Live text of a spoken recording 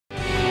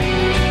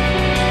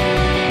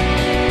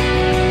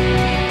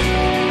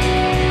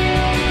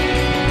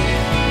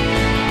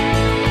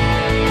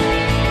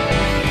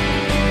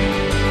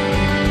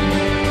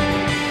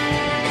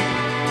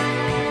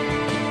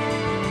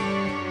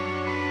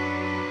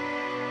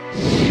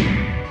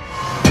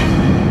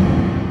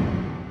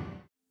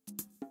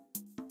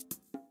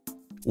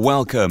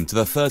Welcome to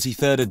the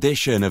 33rd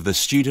edition of the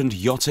Student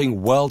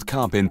Yachting World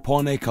Cup in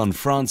Pornic on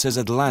France's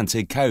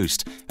Atlantic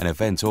coast, an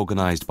event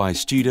organised by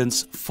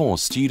students for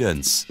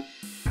students.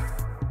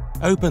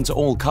 Open to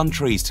all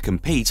countries to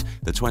compete,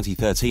 the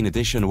 2013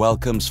 edition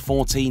welcomes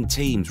 14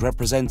 teams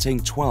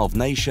representing 12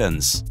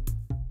 nations.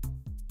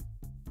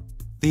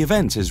 The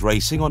event is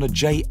racing on a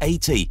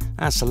J80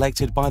 as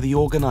selected by the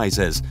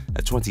organisers,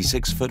 a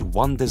 26-foot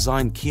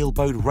one-design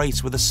keelboat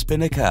race with a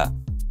spinnaker.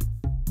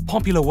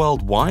 Popular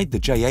worldwide, the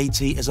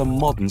J80 is a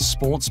modern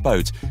sports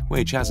boat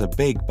which has a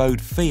big boat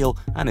feel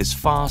and is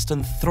fast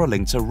and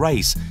thrilling to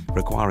race,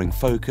 requiring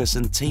focus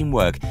and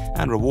teamwork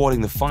and rewarding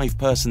the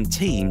 5-person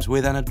teams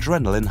with an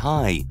adrenaline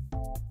high.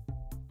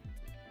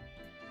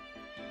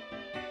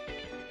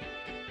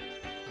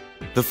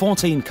 The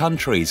 14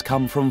 countries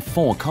come from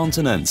 4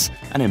 continents,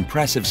 an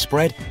impressive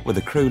spread with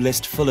a crew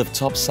list full of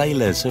top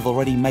sailors who've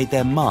already made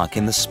their mark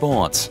in the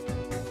sport.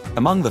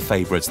 Among the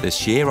favourites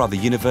this year are the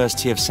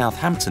University of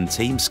Southampton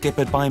team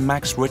skippered by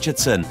Max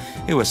Richardson,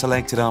 who was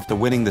selected after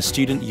winning the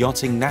Student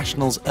Yachting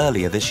Nationals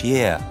earlier this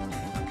year.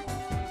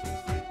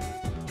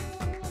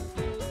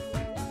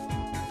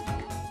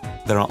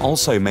 There are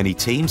also many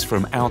teams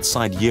from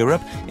outside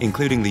Europe,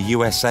 including the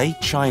USA,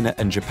 China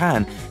and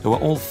Japan, who are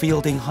all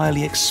fielding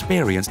highly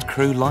experienced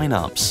crew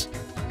lineups.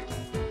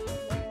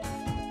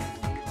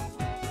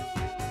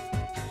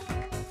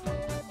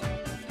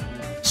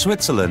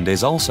 Switzerland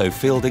is also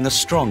fielding a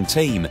strong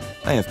team.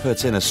 They have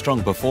put in a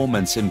strong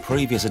performance in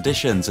previous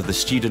editions of the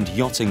Student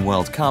Yachting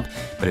World Cup,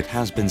 but it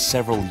has been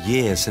several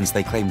years since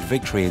they claimed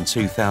victory in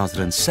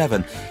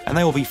 2007, and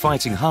they will be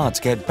fighting hard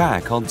to get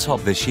back on top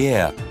this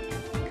year.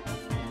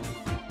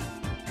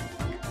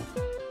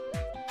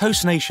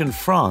 Host nation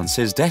France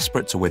is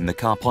desperate to win the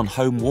Cup on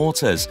home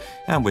waters,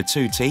 and with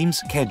 2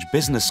 teams, Kedge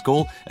Business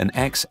School and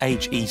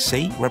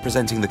XHEC,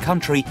 representing the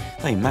country,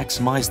 they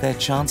maximise their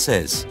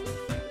chances.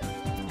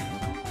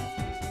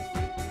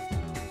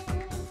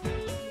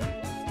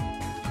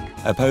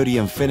 A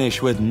podium finish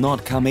would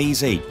not come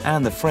easy,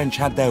 and the French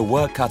had their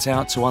work cut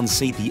out to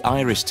unseat the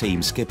Irish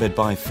team skippered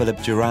by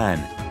Philippe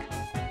Durand.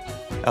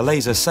 A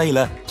laser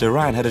sailor,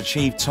 Durand had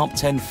achieved top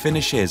 10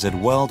 finishes at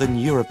world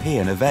and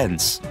European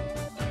events.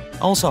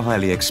 Also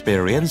highly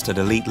experienced at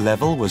elite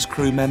level was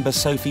crew member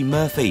Sophie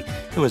Murphy,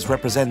 who has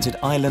represented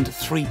Ireland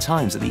 3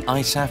 times at the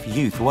ISAF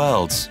Youth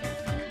Worlds.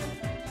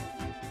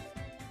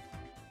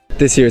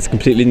 This year it's a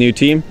completely new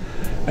team.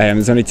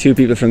 There's only 2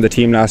 people from the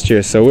team last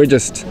year, so we're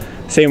just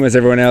same as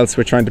everyone else.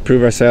 We're trying to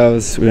prove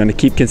ourselves. We're going to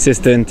keep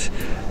consistent,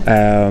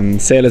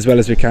 sail as well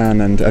as we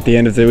can, and at the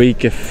end of the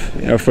week,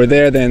 if we're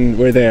there, then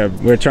we're there.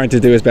 We're trying to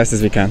do as best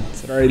as we can.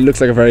 It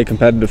looks like a very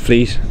competitive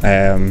fleet.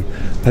 I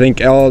think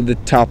all the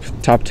top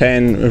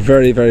 10 are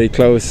very, very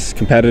close,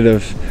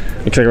 competitive.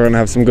 Looks like we're going to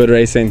have some good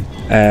racing.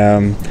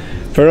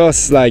 For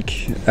us,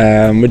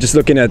 we're just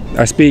looking at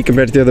our speed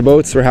compared to the other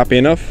boats. We're happy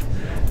enough.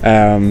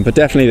 But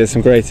definitely there's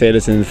some great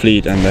sailors in the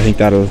fleet, and I think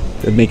that'll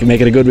make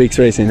it a good week's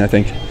racing, I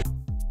think.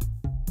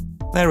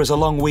 There is a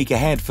long week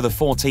ahead for the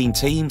 14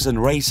 teams,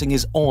 and racing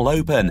is all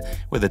open,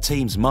 with the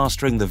teams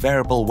mastering the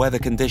variable weather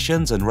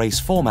conditions and race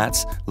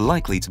formats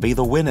likely to be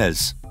the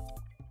winners.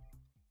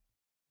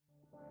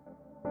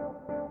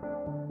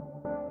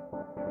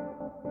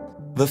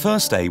 The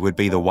first day would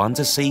be the one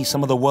to see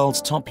some of the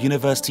world's top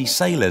university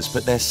sailors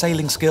put their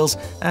sailing skills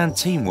and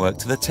teamwork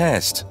to the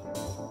test.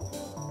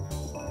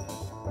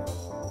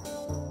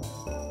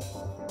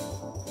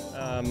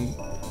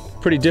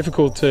 Pretty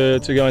difficult to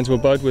go into a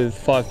boat with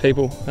 5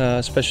 people,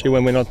 especially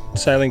when we're not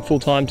sailing full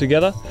time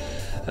together.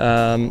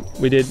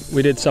 We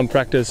did some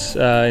practice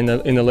in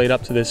the lead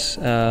up to this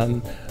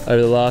over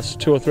the last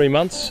 2 or 3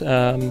 months,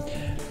 and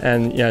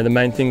the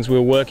main things we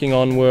were working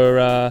on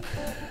were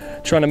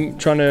trying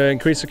to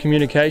increase the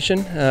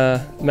communication,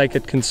 make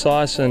it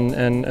concise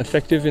and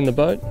effective in the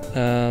boat,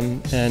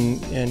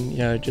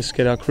 and just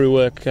get our crew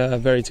work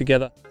very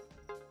together.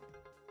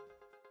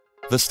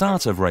 The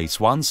start of Race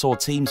 1 saw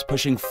teams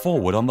pushing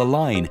forward on the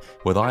line,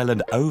 with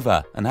Ireland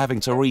over and having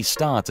to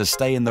restart to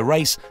stay in the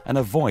race and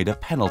avoid a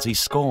penalty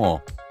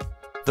score.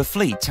 The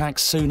fleet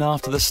tacked soon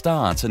after the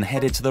start and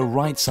headed to the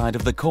right side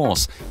of the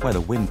course, where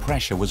the wind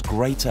pressure was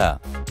greater.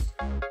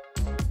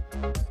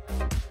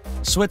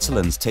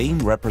 Switzerland's team,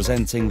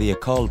 representing the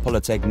École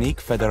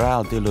Polytechnique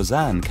Fédérale de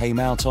Lausanne,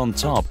 came out on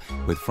top,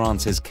 with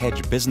France's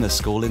Kedge Business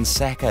School in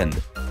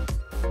second.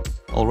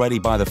 Already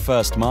by the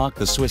first mark,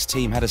 the Swiss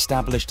team had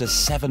established a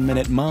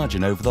 7-minute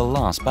margin over the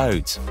last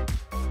boat.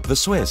 The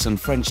Swiss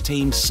and French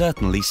teams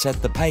certainly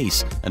set the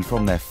pace, and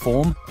from their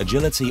form,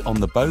 agility on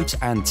the boat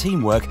and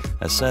teamwork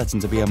are certain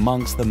to be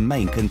amongst the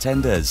main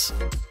contenders.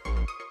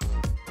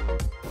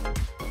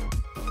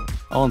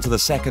 On to the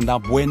second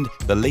upwind,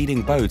 the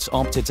leading boats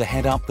opted to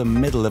head up the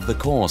middle of the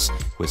course,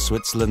 with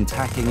Switzerland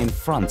tacking in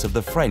front of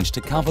the French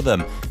to cover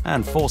them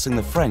and forcing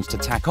the French to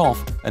tack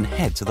off and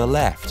head to the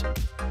left.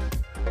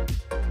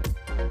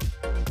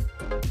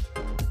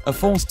 A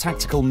forced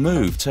tactical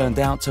move turned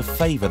out to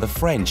favour the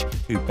French,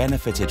 who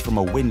benefited from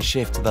a wind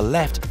shift to the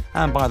left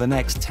and by the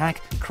next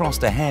tack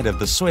crossed ahead of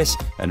the Swiss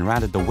and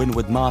rounded the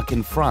windward mark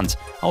in front,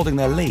 holding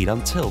their lead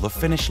until the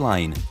finish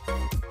line.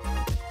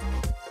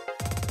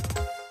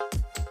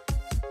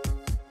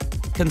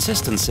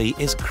 Consistency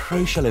is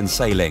crucial in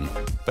sailing,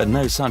 but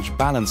no such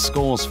balanced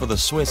scores for the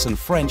Swiss and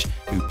French,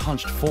 who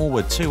punched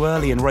forward too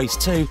early in race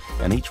 2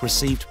 and each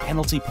received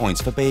penalty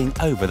points for being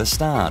over the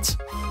start.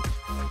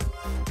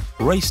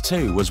 Race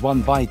 2 was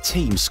won by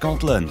Team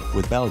Scotland,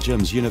 with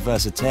Belgium's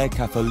Universitaire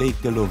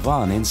Catholique de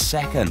Louvain in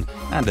second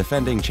and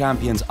defending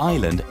champions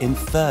Ireland in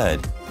third.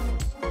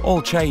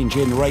 All change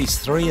in race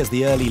 3 as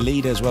the early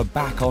leaders were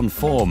back on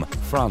form.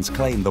 France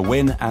claimed the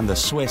win and the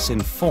Swiss in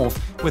fourth,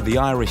 with the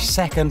Irish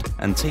second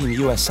and Team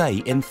USA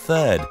in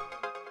third.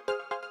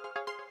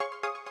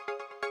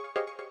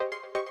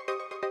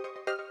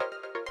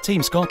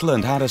 Team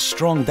Scotland had a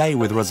strong day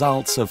with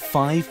results of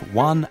 5,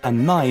 1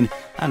 and 9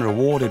 and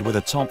rewarded with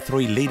a top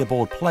 3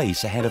 leaderboard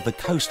place ahead of the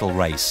coastal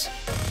race.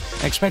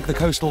 Expect the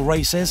coastal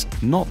races,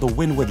 not the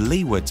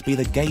windward-leeward, to be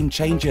the game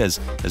changers,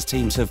 as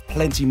teams have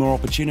plenty more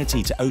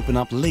opportunity to open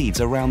up leads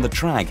around the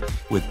track,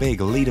 with big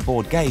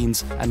leaderboard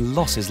gains and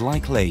losses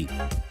likely.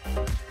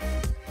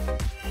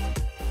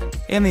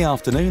 In the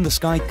afternoon, the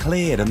sky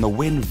cleared and the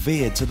wind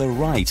veered to the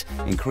right,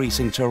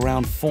 increasing to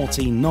around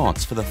 14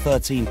 knots for the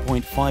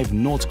 13.5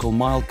 nautical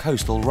mile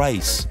coastal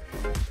race.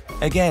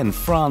 Again,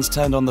 France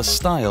turned on the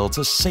style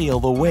to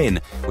seal the win,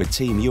 with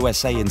Team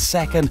USA in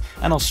second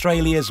and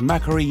Australia's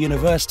Macquarie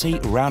University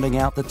rounding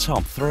out the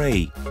top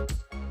 3.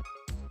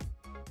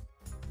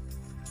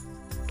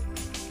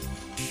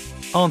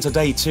 On to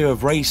day 2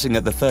 of racing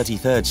at the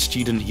 33rd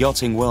Student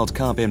Yachting World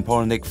Cup in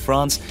Pornic,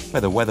 France, where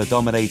the weather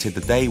dominated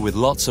the day with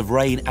lots of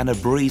rain and a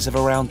breeze of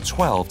around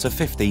 12 to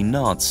 15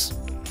 knots.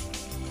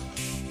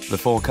 The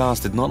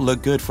forecast did not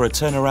look good for a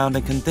turnaround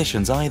in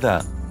conditions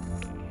either.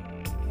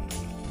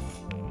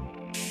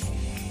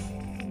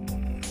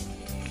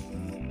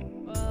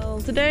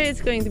 Today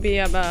it's going to be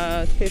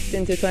about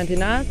 15 to 20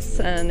 knots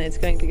and it's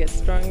going to get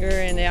stronger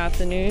in the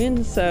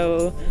afternoon,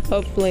 so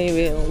hopefully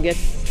we'll get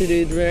to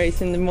do the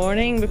race in the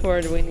morning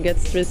before the wind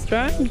gets too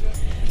strong.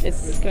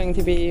 It's going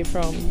to be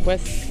from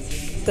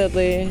west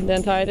steadily the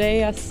entire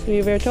day, as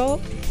we were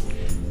told,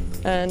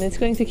 and it's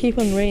going to keep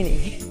on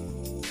raining.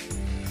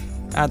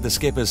 At the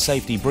skipper's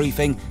safety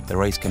briefing, the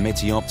race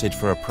committee opted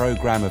for a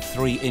programme of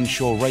 3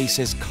 inshore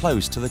races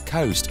close to the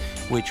coast,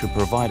 which would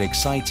provide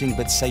exciting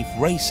but safe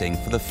racing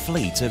for the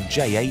fleet of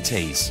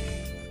J80s.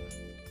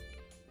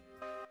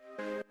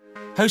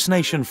 Host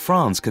nation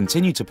France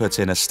continued to put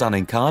in a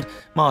stunning card,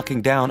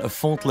 marking down a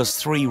faultless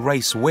 3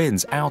 race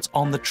wins out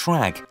on the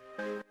track.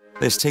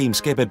 This team,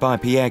 skippered by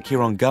Pierre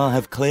Curangar,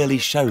 have clearly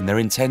shown their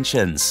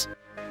intentions.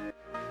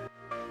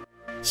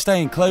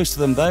 Staying close to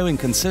them, though, in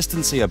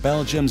consistency are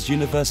Belgium's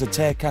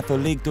Universitaire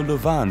Catholique de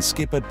Louvain,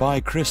 skippered by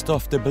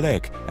Christophe de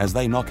Bleek, as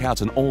they knock out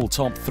an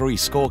all-top 3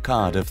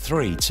 scorecard of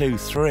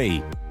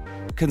 3-2-3.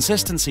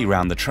 Consistency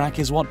round the track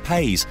is what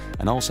pays,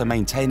 and also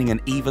maintaining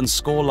an even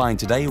scoreline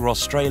today were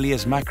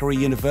Australia's Macquarie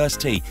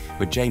University,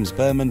 with James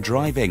Berman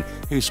driving,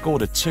 who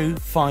scored a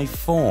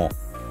 2-5-4.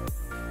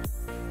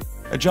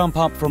 A jump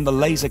up from the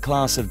laser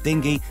class of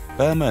dinghy,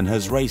 Berman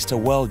has raced to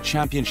World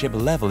Championship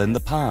level in the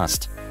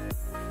past.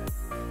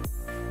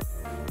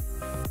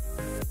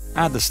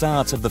 At the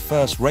start of the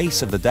first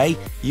race of the day,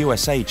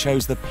 USA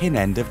chose the pin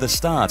end of the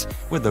start,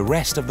 with the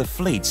rest of the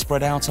fleet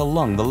spread out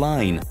along the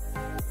line.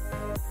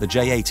 The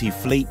J80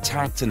 fleet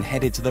tacked and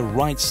headed to the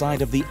right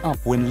side of the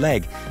upwind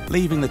leg,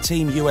 leaving the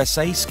Team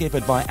USA,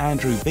 skippered by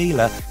Andrew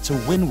Beeler,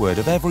 to windward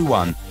of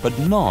everyone, but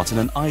not in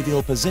an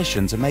ideal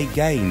position to make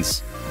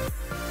gains.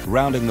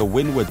 Rounding the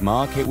windward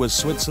mark, it was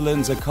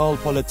Switzerland's École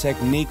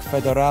Polytechnique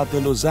Fédérale de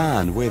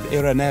Lausanne, with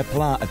Irénée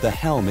Plat at the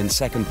helm in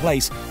second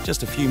place,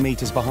 just a few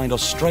metres behind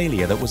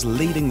Australia that was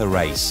leading the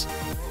race.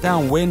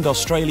 Downwind,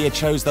 Australia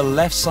chose the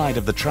left side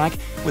of the track,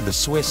 with the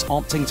Swiss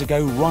opting to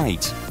go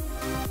right.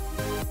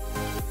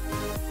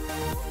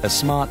 A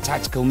smart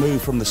tactical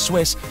move from the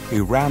Swiss,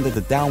 who rounded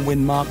the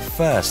downwind mark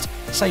first,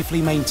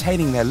 safely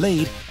maintaining their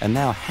lead and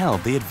now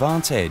held the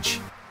advantage.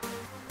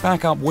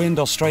 Back upwind,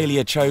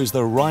 Australia chose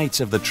the right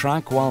of the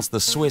track, whilst the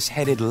Swiss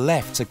headed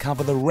left to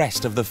cover the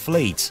rest of the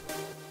fleet.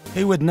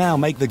 Who would now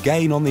make the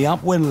gain on the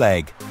upwind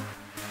leg?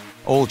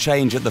 All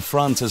change at the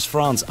front as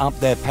France upped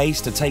their pace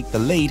to take the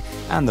lead,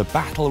 and the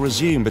battle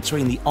resumed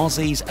between the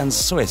Aussies and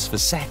Swiss for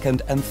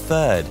second and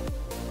third.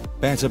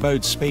 Better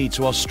boat speed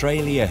to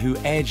Australia, who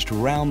edged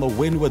round the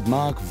windward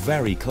mark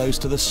very close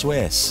to the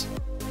Swiss.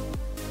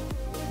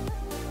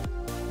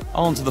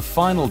 On to the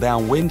final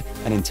downwind,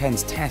 an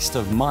intense test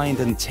of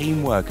mind and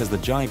teamwork as the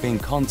jibing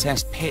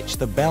contest pitched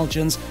the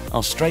Belgians,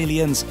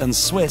 Australians and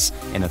Swiss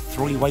in a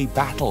 3-way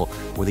battle,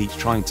 with each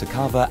trying to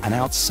cover and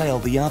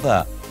outsail the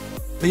other.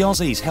 The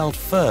Aussies held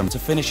firm to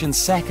finish in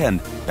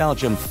second,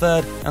 Belgium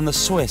third and the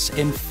Swiss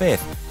in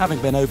fifth,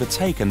 having been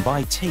overtaken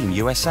by Team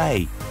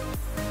USA.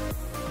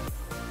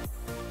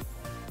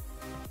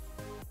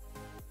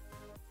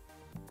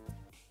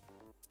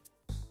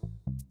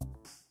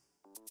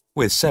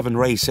 With 7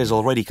 races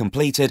already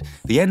completed,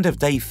 the end of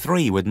day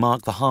 3 would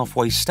mark the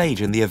halfway stage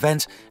in the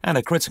event and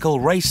a critical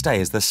race day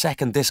as the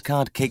second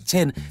discard kicked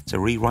in to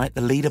rewrite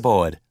the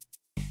leaderboard.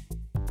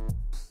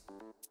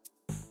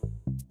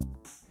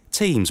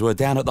 Teams were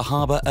down at the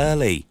harbour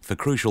early for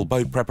crucial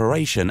boat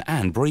preparation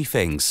and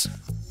briefings.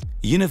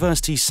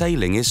 University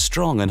sailing is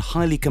strong and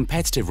highly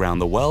competitive around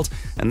the world,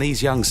 and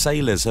these young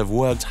sailors have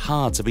worked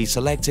hard to be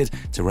selected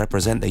to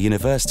represent their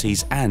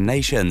universities and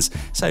nations,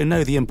 so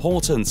know the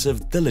importance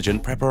of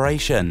diligent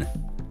preparation.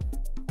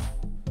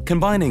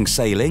 Combining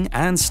sailing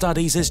and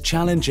studies is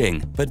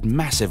challenging, but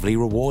massively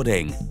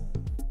rewarding.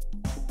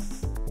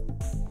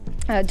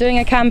 Doing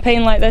a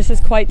campaign like this is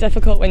quite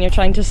difficult when you're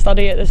trying to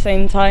study at the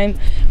same time.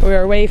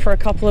 We're away for a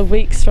couple of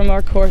weeks from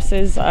our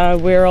courses.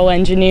 We're all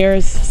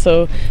engineers,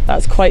 so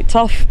that's quite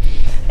tough.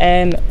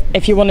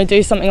 If you want to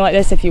do something like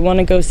this, if you want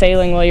to go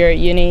sailing while you're at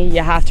uni,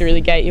 you have to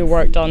really get your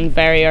work done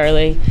very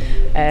early.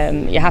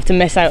 You have to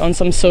miss out on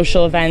some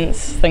social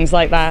events, things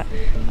like that,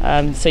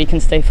 so you can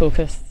stay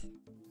focused.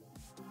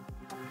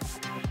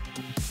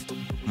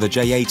 The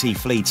J80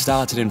 fleet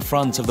started in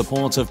front of the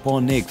port of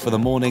Pornig for the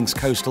morning's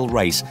coastal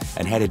race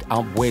and headed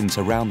upwind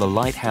around the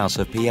lighthouse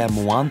of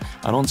PM1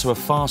 and onto a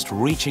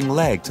fast-reaching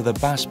leg to the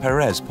Bas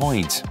Perez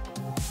point.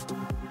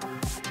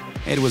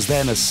 It was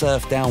then a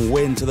surf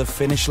downwind to the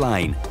finish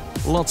line.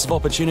 Lots of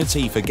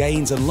opportunity for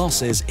gains and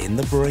losses in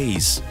the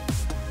breeze.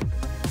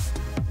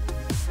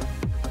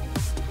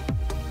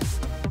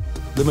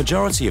 The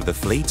majority of the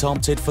fleet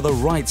opted for the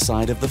right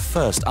side of the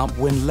first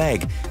upwind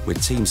leg,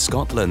 with Team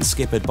Scotland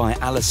skippered by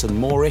Alison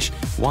Moorish,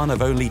 one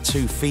of only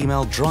 2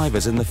 female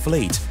drivers in the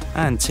fleet,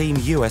 and Team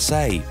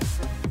USA.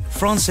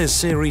 France's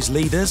series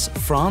leaders,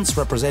 France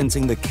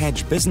representing the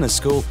Kedge Business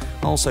School,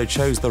 also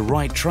chose the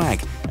right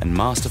track and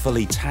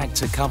masterfully tacked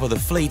to cover the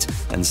fleet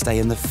and stay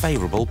in the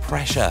favourable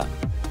pressure.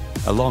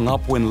 A long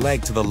upwind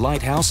leg to the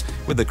lighthouse,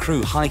 with the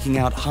crew hiking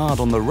out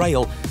hard on the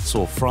rail,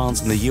 saw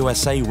France and the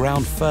USA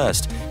round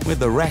first, with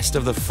the rest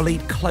of the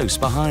fleet close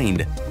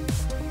behind.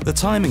 The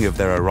timing of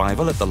their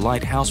arrival at the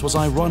lighthouse was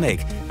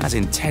ironic, as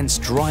intense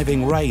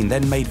driving rain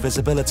then made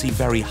visibility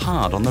very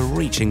hard on the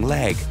reaching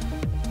leg.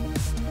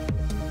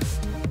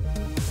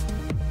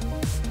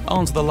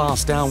 On to the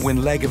last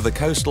downwind leg of the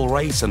coastal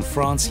race, and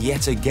France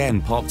yet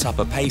again popped up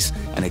a pace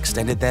and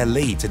extended their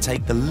lead to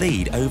take the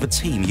lead over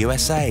Team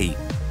USA.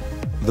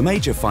 The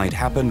major fight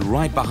happened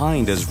right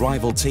behind as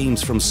rival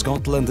teams from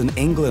Scotland and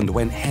England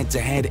went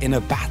head-to-head in a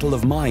battle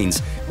of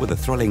minds with a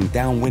thrilling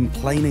downwind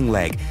planing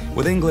leg,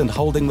 with England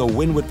holding the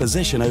windward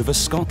position over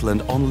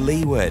Scotland on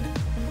leeward.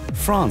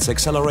 France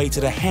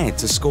accelerated ahead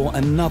to score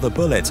another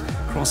bullet,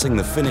 crossing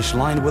the finish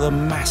line with a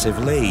massive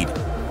lead.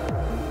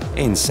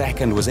 In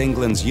second was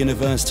England's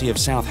University of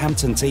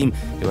Southampton team,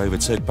 who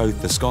overtook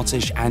both the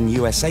Scottish and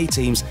USA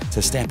teams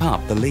to step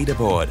up the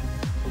leaderboard.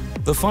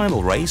 The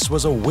final race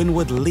was a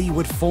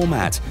windward-leeward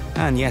format,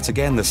 and yet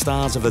again the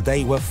stars of the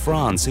day were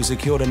France, who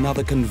secured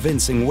another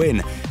convincing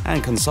win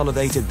and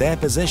consolidated their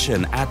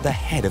position at the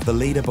head of the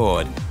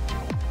leaderboard.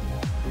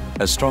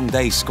 A strong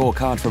day's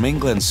scorecard from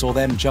England saw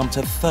them jump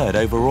to 3rd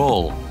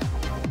overall.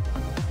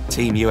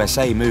 Team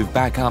USA moved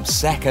back up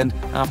 2nd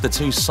after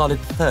 2 solid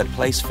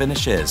 3rd-place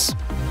finishes.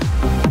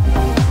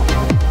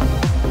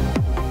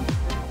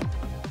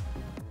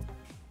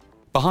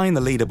 Behind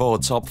the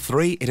leaderboard top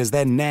 3, it is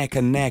then neck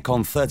and neck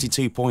on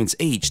 32 points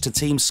each to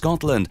Team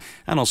Scotland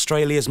and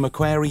Australia's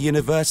Macquarie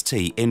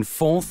University in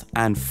 4th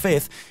and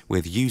 5th,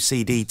 with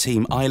UCD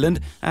Team Ireland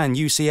and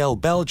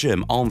UCL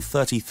Belgium on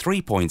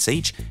 33 points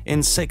each in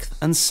 6th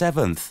and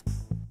 7th.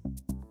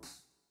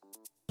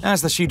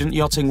 As the Student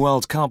Yachting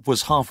World Cup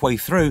was halfway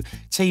through,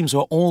 teams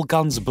were all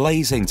guns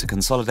blazing to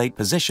consolidate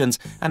positions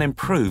and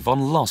improve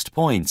on lost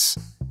points.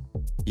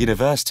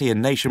 University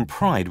and nation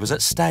pride was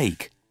at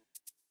stake.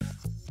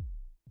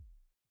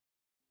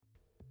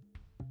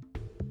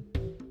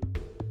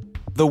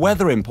 The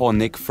weather in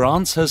Pornic,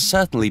 France has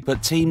certainly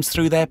put teams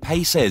through their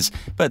paces,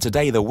 but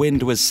today the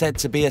wind was said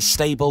to be a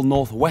stable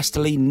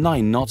northwesterly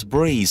 9-knot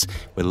breeze,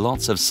 with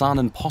lots of sun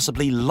and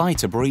possibly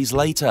lighter breeze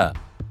later.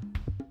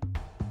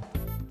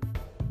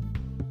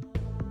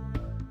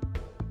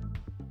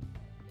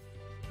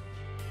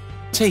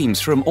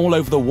 Teams from all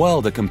over the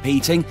world are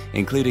competing,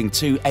 including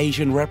 2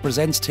 Asian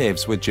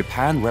representatives, with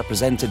Japan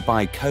represented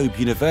by Kobe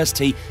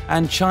University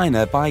and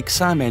China by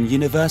Xiamen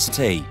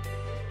University.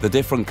 The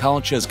different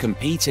cultures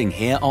competing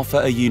here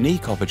offer a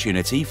unique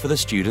opportunity for the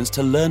students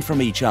to learn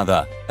from each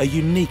other, a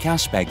unique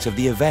aspect of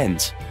the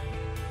event.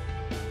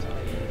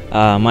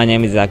 My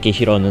name is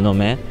Akihiro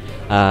Nunome.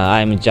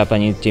 I'm a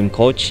Japanese team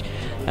coach,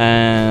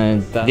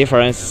 and the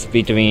difference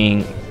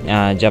between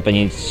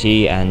Japanese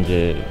sea and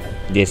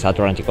this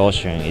Atlantic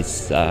Ocean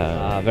is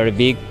a very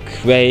big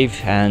wave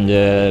and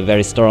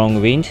very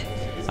strong wind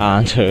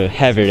and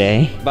heavy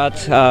rain.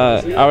 But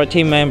our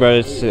team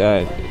members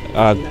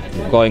are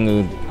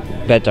going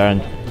better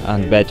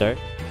and better.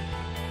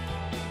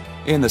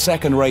 In the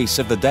second race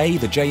of the day,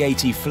 the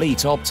J80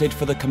 fleet opted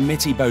for the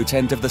committee boat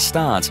end of the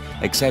start,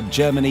 except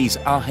Germany's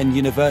Aachen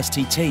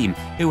University team,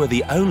 who were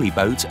the only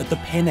boat at the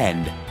pin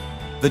end.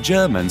 The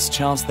Germans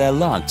chanced their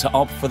luck to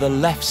opt for the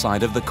left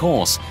side of the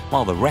course,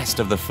 while the rest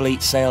of the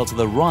fleet sailed to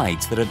the right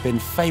that had been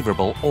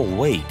favourable all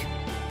week.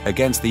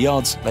 Against the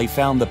odds, they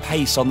found the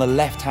pace on the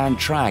left-hand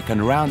track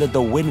and rounded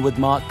the windward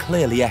mark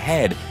clearly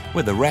ahead,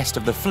 with the rest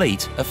of the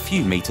fleet a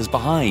few metres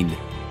behind.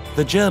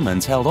 The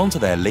Germans held onto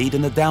their lead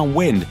in the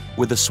downwind,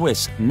 with the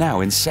Swiss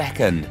now in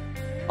second.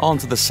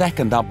 Onto the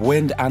second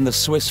upwind, and the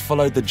Swiss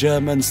followed the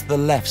Germans to the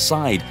left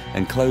side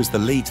and closed the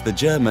lead to the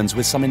Germans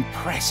with some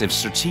impressive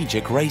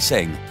strategic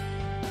racing.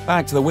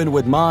 Back to the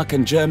windward mark,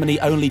 and Germany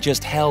only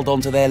just held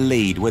onto their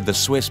lead, with the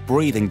Swiss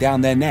breathing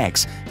down their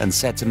necks and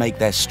set to make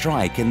their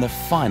strike in the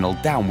final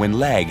downwind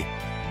leg.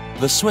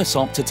 The Swiss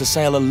opted to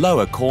sail a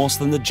lower course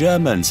than the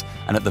Germans,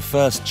 and at the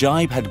first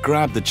jibe had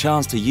grabbed the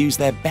chance to use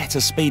their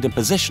better speed and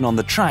position on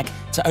the track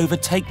to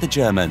overtake the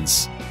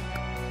Germans.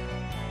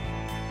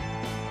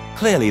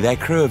 Clearly, their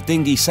crew of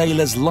dinghy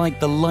sailors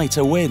liked the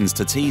lighter winds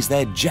to tease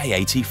their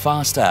J80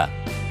 faster.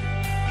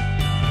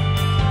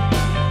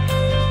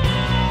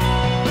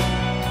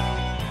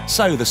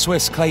 So the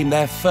Swiss claimed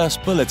their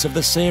first bullet of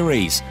the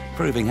series,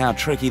 proving how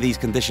tricky these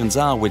conditions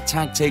are, with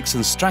tactics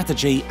and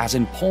strategy as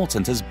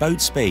important as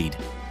boat speed.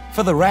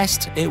 For the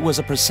rest, it was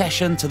a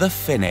procession to the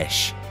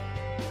finish.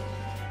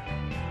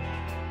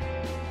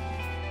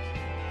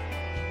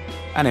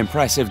 An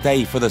impressive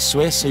day for the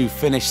Swiss, who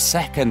finished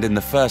second in the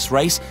first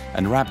race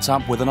and wrapped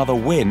up with another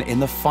win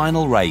in the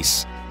final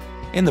race.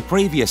 In the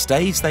previous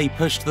days, they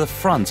pushed to the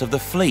front of the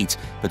fleet,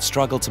 but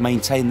struggled to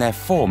maintain their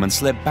form and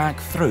slipped back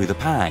through the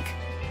pack.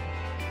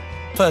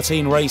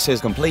 13 races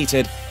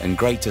completed, and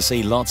great to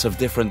see lots of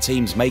different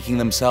teams making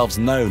themselves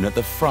known at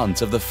the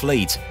front of the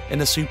fleet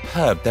in a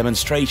superb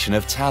demonstration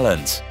of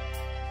talent.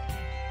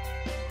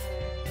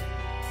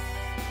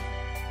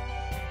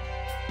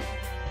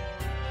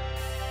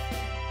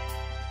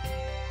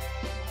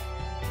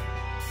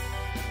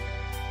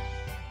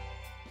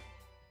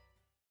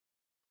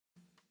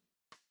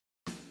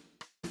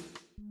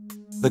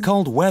 The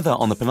cold weather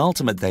on the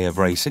penultimate day of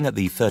racing at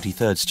the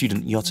 33rd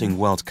Student Yachting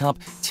World Cup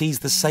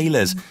teased the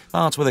sailors,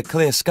 but with a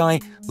clear sky,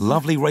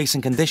 lovely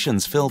racing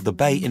conditions filled the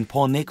bay in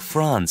Pornic,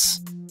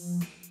 France.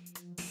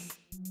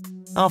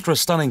 After a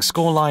stunning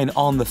scoreline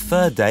on the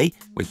third day,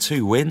 with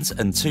 2 wins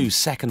and 2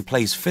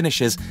 second-place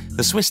finishes,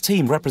 the Swiss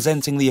team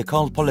representing the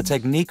École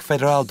Polytechnique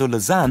Fédérale de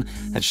Lausanne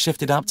had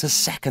shifted up to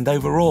second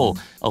overall,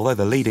 although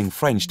the leading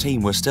French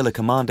team was still a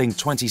commanding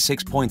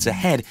 26 points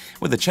ahead,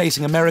 with the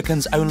chasing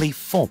Americans only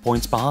 4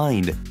 points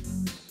behind.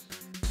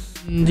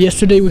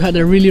 Yesterday we had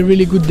a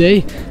really good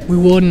day. We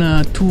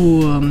won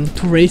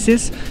two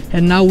races,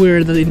 and now we're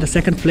in the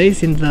second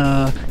place in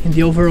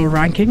the overall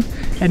ranking,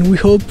 and we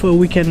hope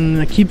we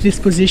can keep this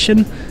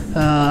position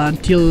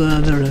until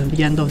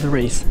the end of the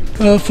race.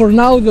 For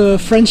now, the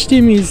French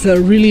team is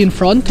really in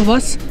front of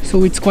us,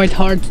 so it's quite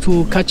hard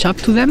to catch up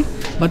to them,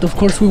 but of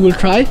course we will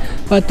try.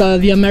 But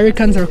the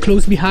Americans are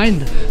close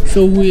behind,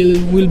 so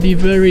we'll be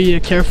very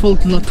careful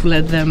not to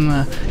let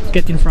them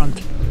get in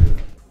front.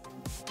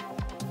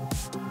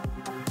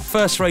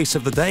 First race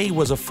of the day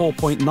was a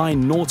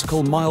 4.9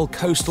 nautical mile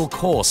coastal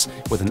course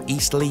with an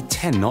easterly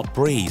 10-knot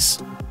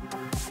breeze.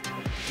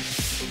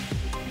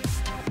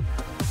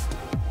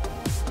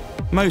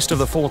 Most of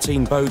the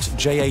 14-boat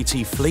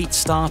J80 fleet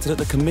started at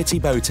the committee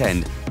boat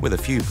end, with a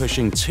few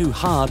pushing too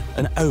hard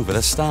and over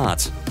the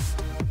start.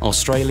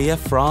 Australia,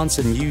 France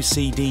and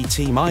UCD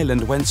Team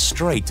Island went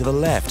straight to the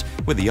left,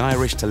 with the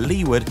Irish to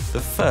leeward the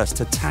first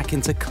to tack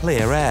into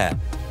clear air.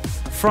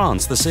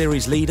 France, the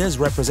series leaders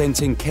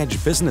representing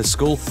Kedge Business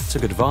School,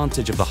 took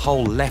advantage of the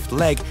whole left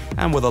leg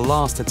and were the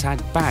last to tack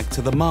back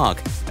to the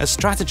mark, a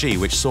strategy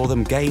which saw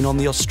them gain on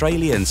the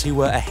Australians, who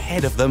were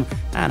ahead of them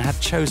and had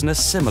chosen a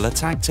similar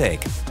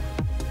tactic.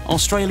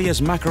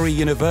 Australia's Macquarie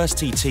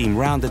University team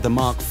rounded the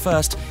mark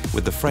first,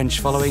 with the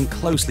French following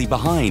closely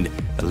behind.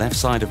 The left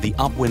side of the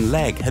upwind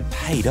leg had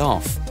paid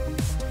off.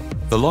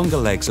 The longer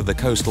legs of the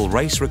coastal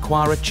race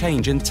require a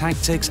change in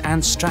tactics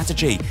and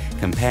strategy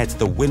compared to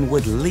the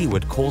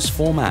windward-leeward course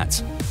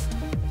format.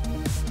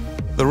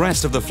 The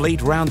rest of the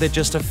fleet rounded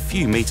just a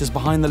few metres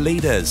behind the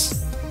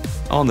leaders.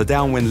 On the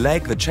downwind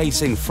leg, the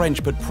chasing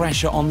French put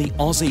pressure on the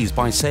Aussies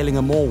by sailing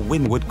a more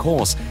windward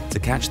course to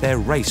catch their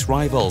race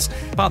rivals,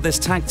 but this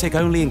tactic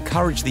only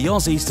encouraged the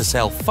Aussies to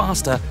sail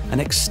faster and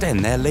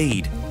extend their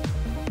lead.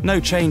 No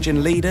change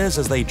in leaders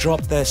as they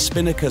dropped their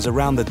spinnakers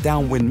around the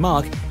downwind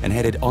mark and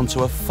headed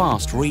onto a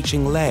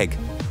fast-reaching leg.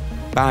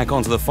 Back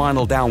onto the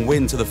final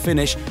downwind to the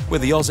finish,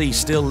 with the Aussies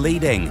still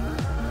leading.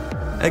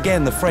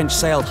 Again, the French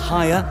sailed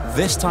higher,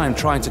 this time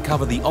trying to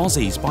cover the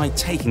Aussies by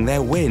taking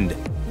their wind.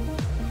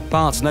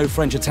 But no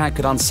French attack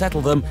could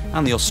unsettle them,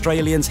 and the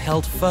Australians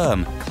held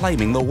firm,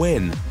 claiming the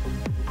win.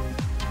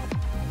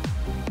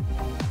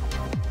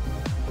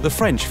 The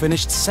French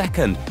finished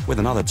second, with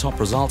another top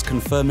result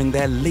confirming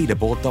their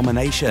leaderboard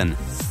domination.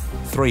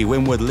 3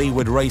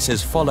 windward-leeward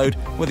races followed,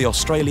 with the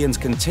Australians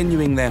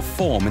continuing their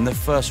form in the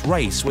first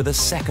race with a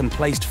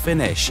second-placed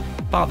finish,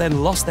 but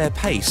then lost their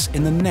pace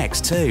in the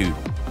next 2.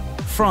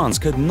 France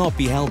could not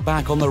be held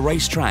back on the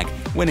racetrack,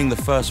 winning the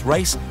first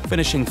race,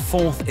 finishing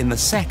 4th in the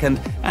second,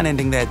 and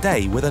ending their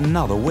day with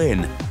another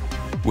win.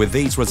 With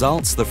these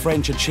results, the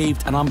French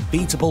achieved an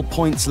unbeatable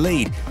points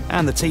lead,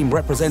 and the team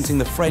representing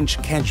the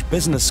French Kedge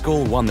Business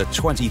School won the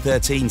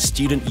 2013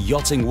 Student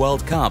Yachting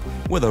World Cup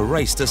with a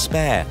race to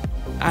spare.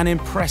 An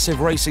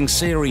impressive racing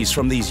series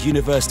from these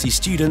university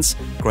students,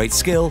 great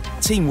skill,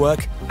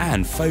 teamwork,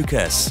 and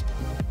focus.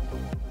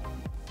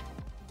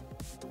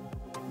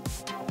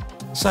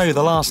 So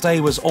the last day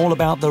was all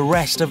about the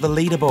rest of the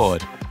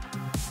leaderboard.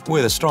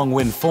 With a strong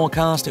wind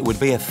forecast, it would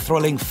be a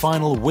thrilling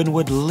final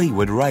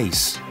windward-leeward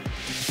race.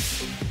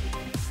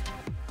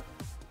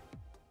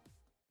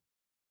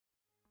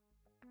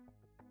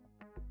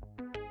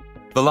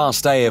 The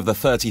last day of the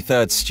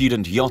 33rd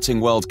Student Yachting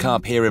World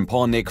Cup here in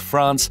Pornic,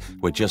 France,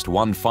 with just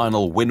one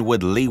final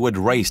windward-leeward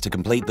race to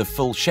complete the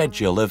full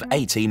schedule of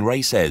 18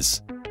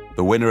 races.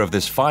 The winner of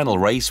this final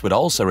race would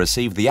also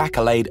receive the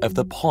accolade of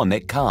the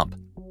Pornic Cup.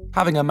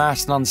 Having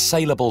amassed an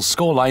unsaleable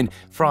scoreline,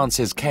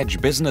 France's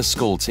Kedge Business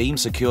School team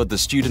secured the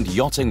Student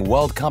Yachting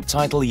World Cup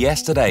title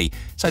yesterday,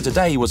 so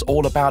today was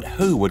all about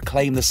who would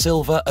claim the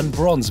silver and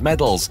bronze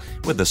medals,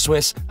 with the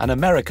Swiss and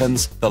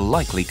Americans the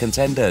likely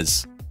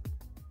contenders.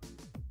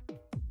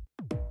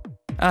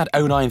 At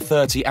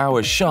 09:30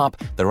 hours sharp,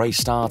 the race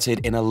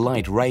started in a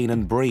light rain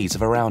and breeze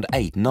of around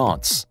 8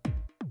 knots.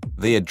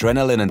 The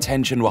adrenaline and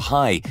tension were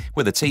high,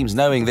 with the teams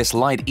knowing this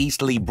light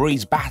easterly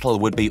breeze battle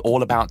would be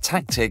all about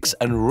tactics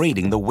and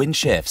reading the wind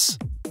shifts.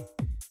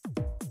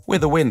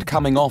 With the wind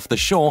coming off the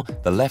shore,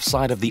 the left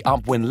side of the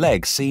upwind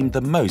leg seemed the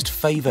most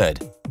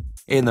favoured.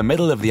 In the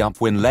middle of the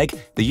upwind leg,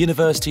 the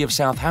University of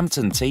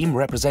Southampton team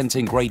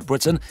representing Great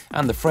Britain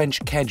and the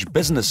French Kedge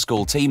Business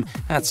School team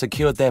had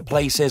secured their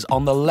places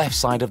on the left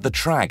side of the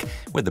track,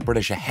 with the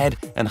British ahead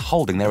and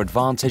holding their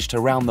advantage to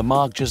round the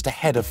mark just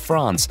ahead of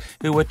France,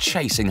 who were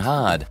chasing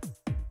hard.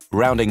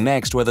 Rounding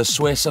next were the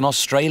Swiss and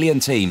Australian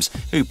teams,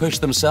 who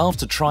pushed themselves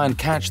to try and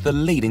catch the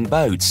leading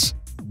boats.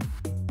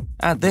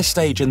 At this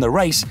stage in the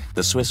race,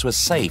 the Swiss were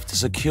safe to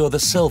secure the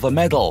silver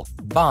medal,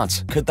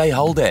 but could they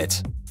hold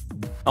it?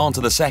 On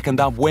to the second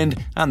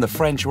upwind, and the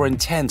French were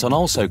intent on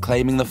also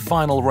claiming the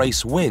final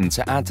race win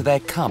to add to their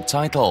cup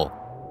title.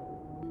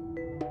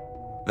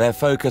 Their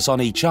focus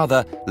on each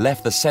other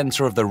left the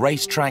centre of the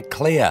racetrack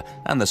clear,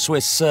 and the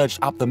Swiss surged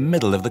up the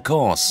middle of the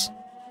course.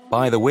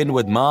 By the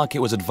windward mark,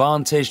 it was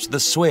advantage to the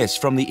Swiss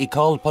from the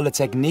École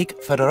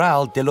Polytechnique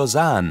Fédérale de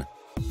Lausanne.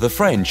 The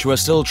French were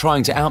still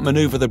trying to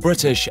outmaneuver the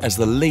British as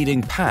the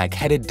leading pack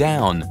headed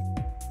down.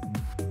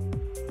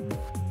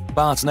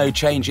 But no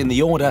change in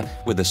the order,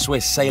 with the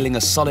Swiss sailing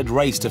a solid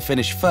race to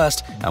finish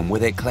first and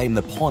with it claim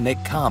the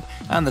Pornic Cup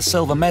and the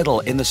silver medal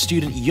in the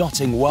Student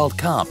Yachting World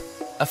Cup.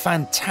 A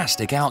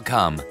fantastic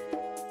outcome.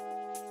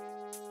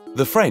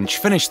 The French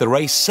finished the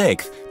race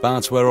 6th,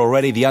 but were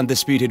already the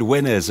undisputed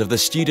winners of the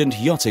Student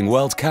Yachting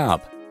World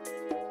Cup.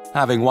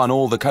 Having won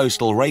all the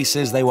coastal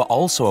races, they were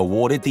also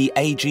awarded the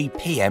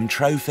AGPM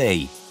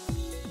trophy.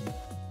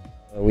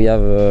 We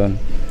have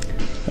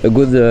a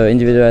good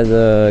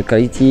individual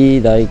quality,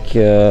 like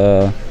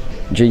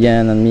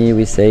Julian and me.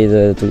 We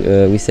sailed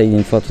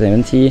in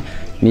 470.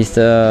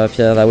 Mr.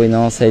 Pierre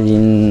Laouénan sailed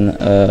in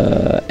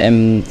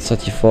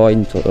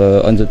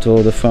M34 on the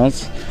Tour de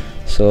France.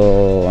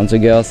 So, and the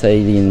girls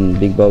sailed in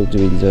big boat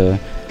during the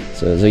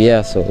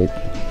year. So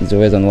it's the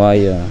reason why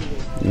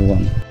we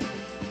won.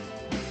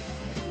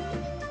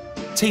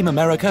 Team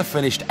America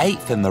finished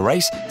 8th in the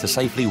race to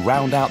safely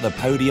round out the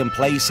podium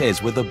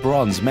places with the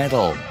bronze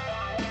medal.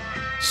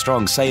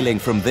 Strong sailing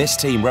from this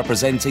team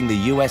representing the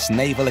US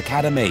Naval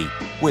Academy,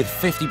 with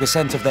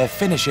 50% of their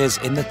finishes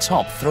in the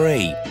top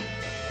 3.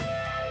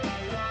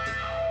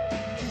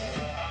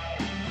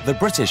 The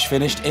British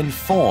finished in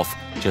 4th,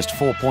 just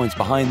 4 points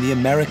behind the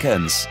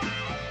Americans.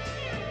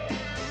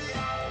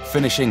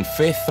 Finishing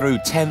 5th through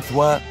 10th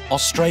were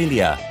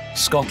Australia,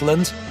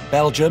 Scotland,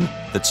 Belgium,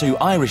 the 2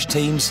 Irish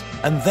teams,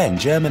 and then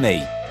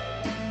Germany.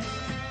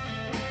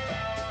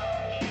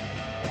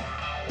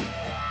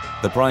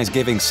 The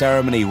prize-giving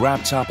ceremony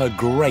wrapped up a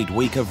great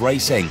week of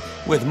racing,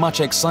 with much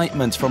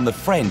excitement from the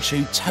French,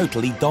 who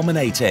totally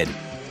dominated.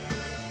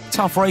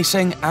 Tough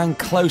racing and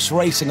close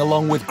racing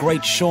along with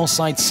great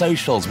shoreside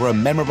socials were a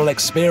memorable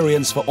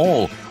experience for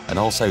all, and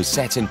also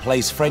set in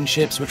place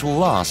friendships which will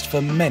last for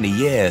many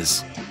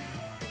years.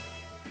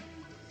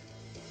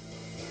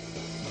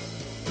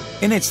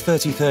 In its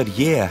 33rd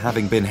year,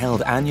 having been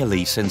held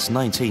annually since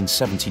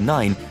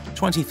 1979,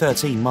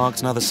 2013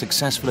 marked another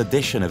successful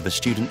edition of the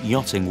Student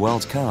Yachting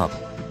World Cup.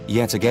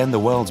 Yet again, the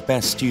world's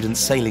best student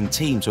sailing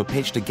teams were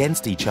pitched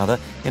against each other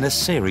in a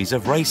series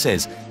of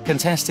races,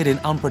 contested in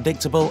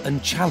unpredictable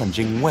and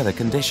challenging weather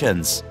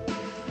conditions.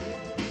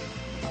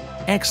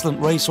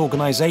 Excellent race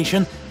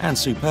organisation and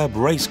superb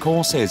race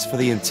courses for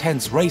the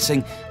intense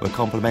racing were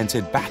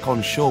complemented back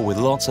on shore with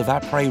lots of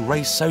après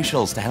race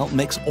socials to help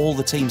mix all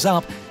the teams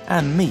up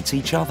and meet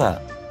each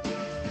other.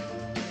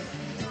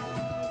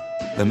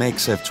 The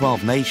mix of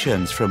 12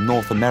 nations from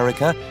North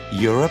America,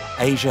 Europe,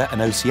 Asia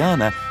and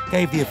Oceania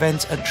gave the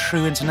event a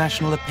true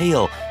international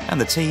appeal and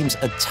the teams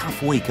a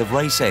tough week of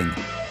racing.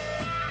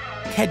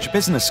 Kedge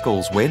Business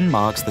School's win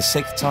marks the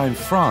 6th time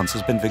France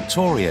has been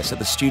victorious at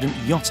the Student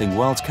Yachting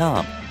World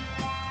Cup.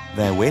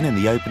 Their win in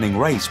the opening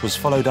race was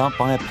followed up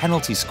by a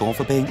penalty score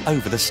for being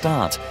over the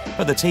start,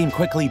 but the team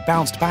quickly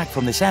bounced back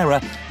from this error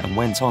and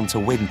went on to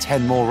win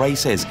 10 more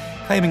races,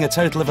 claiming a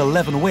total of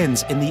 11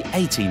 wins in the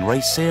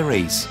 18-race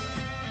series.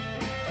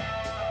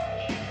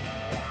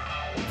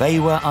 They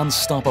were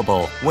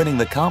unstoppable, winning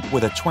the Cup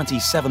with a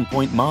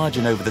 27-point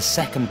margin over the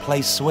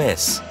second-place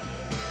Swiss.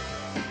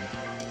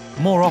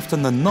 More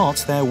often than not,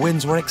 their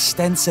wins were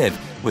extensive,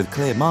 with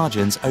clear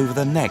margins over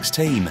the next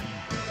team.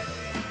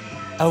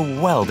 A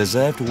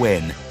well-deserved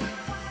win.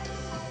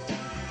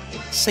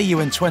 See you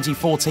in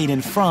 2014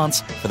 in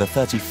France for the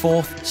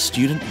 34th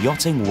Student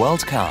Yachting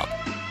World Cup.